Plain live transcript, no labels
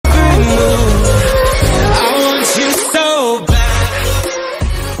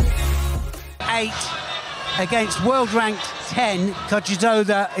against world ranked 10.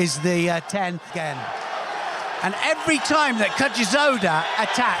 KHOJAZODA is the 10 again. And every time that KHOJAZODA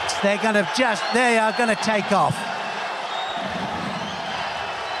attacks, they are gonna take off.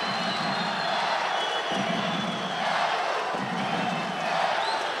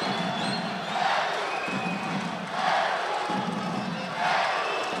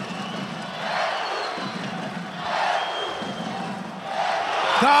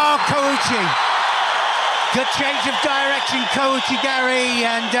 Oh, Kouchi. Good change of direction, Kouchi Gary,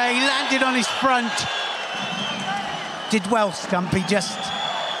 and he landed on his front. Did well, Stump, he just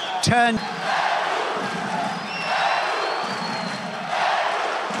turned.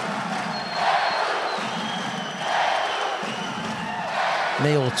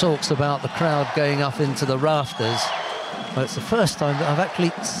 Neil talks about the crowd going up into the rafters. Well, it's the first time that I've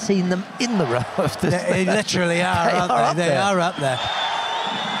actually seen them in the rafters. They literally are, aren't they? They are up there.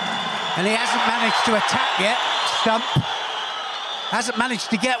 And he hasn't managed to attack yet, Stump. Hasn't managed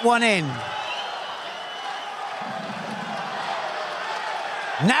to get one in.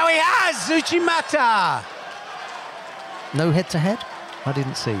 Now he has, Uchimata! No head-to-head? I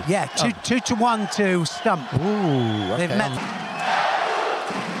didn't see. Yeah, 2-1 to Stump. Ooh, okay. They've met.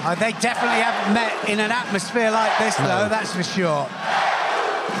 They definitely haven't met in an atmosphere like this, though, that's for sure.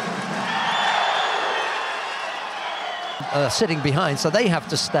 Sitting behind, so they have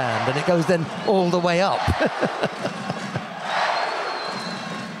to stand, and it goes then all the way up.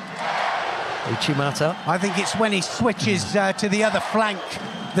 Uchimata. I think it's when he switches to the other flank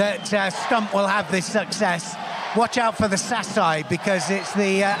that Stump will have this success. Watch out for the Sasai, because it's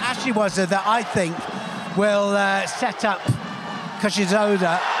the Ashiwaza that I think will set up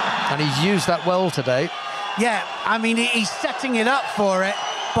KHOJAZODA. And he's used that well today. Yeah, I mean, he's setting it up for it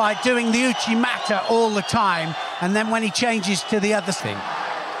by doing the Uchimata all the time, and then when he changes to the other thing.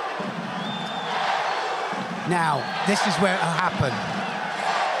 Now, this is where it'll happen.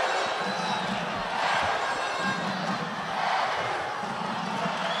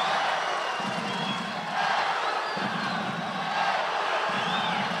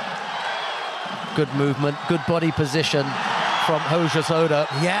 Good movement, good body position from KHOJAZODA.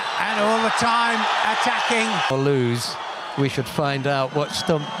 Yeah, and all the time attacking. Or lose, we should find out what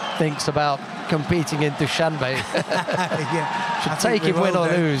Stump thinks about competing in Dushanbe. Yeah, should take him win or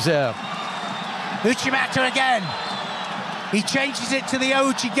lose, yeah. Uchimata again. He changes it to the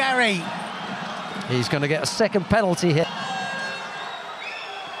Ojigari. He's going to get a second penalty here.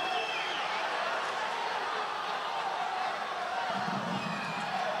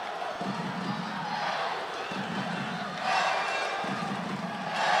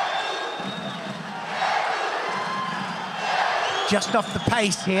 Just off the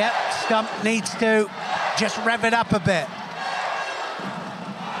pace here. Stump needs to just rev it up a bit.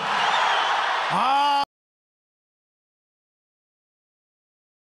 Oh!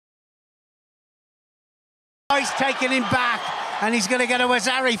 He's taking him back, and he's going to get a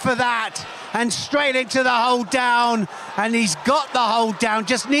Wazari for that. And straight into the hold down, and he's got the hold down.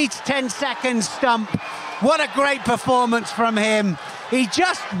 Just needs 10 seconds, Stump. What a great performance from him. He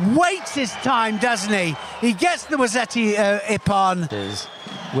just waits his time, doesn't he? He gets the Wazati Ippon.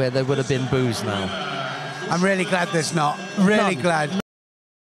 Where there would have been boos now. I'm really glad there's not. Really glad.